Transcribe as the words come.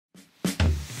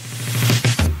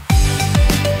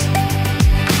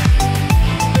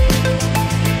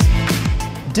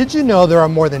Did you know there are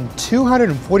more than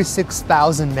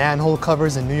 246,000 manhole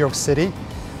covers in New York City?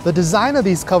 The design of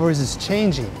these covers is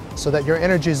changing so that your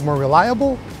energy is more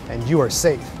reliable and you are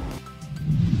safe.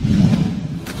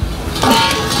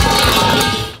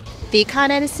 The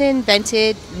Con Edison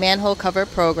vented manhole cover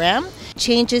program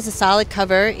changes a solid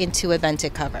cover into a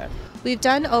vented cover. We've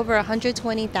done over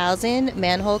 120,000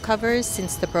 manhole covers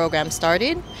since the program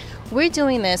started. We're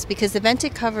doing this because the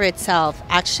vented cover itself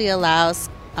actually allows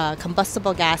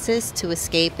combustible gases to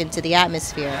escape into the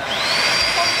atmosphere.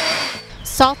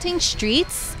 Salting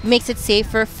streets makes it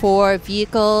safer for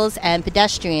vehicles and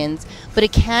pedestrians, but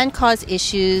it can cause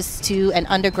issues to an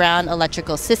underground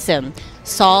electrical system.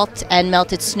 Salt and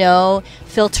melted snow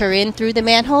filter in through the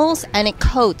manholes and it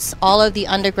coats all of the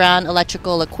underground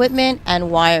electrical equipment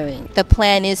and wiring. The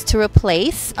plan is to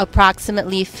replace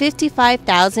approximately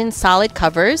 55,000 solid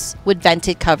covers with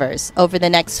vented covers over the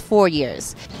next 4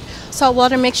 years.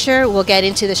 Saltwater mixture will get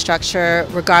into the structure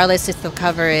regardless if the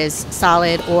cover is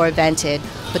solid or vented.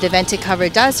 What the vented cover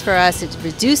does for us, it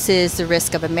reduces the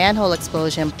risk of a manhole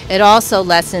explosion. It also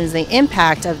lessens the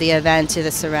impact of the event to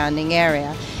the surrounding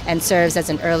area and serves as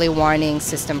an early warning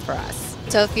system for us.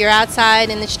 So if you're outside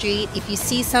in the street, if you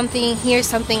see something, hear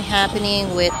something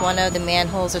happening with one of the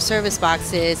manholes or service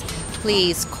boxes,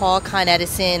 please call Con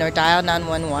Edison or dial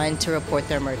 911 to report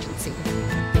the emergency.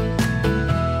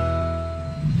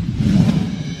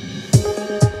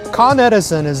 Con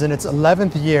Edison is in its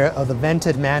 11th year of the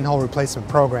vented manhole replacement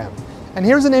program. And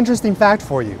here's an interesting fact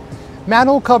for you.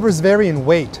 Manhole covers vary in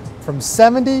weight from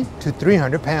 70 to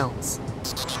 300 pounds.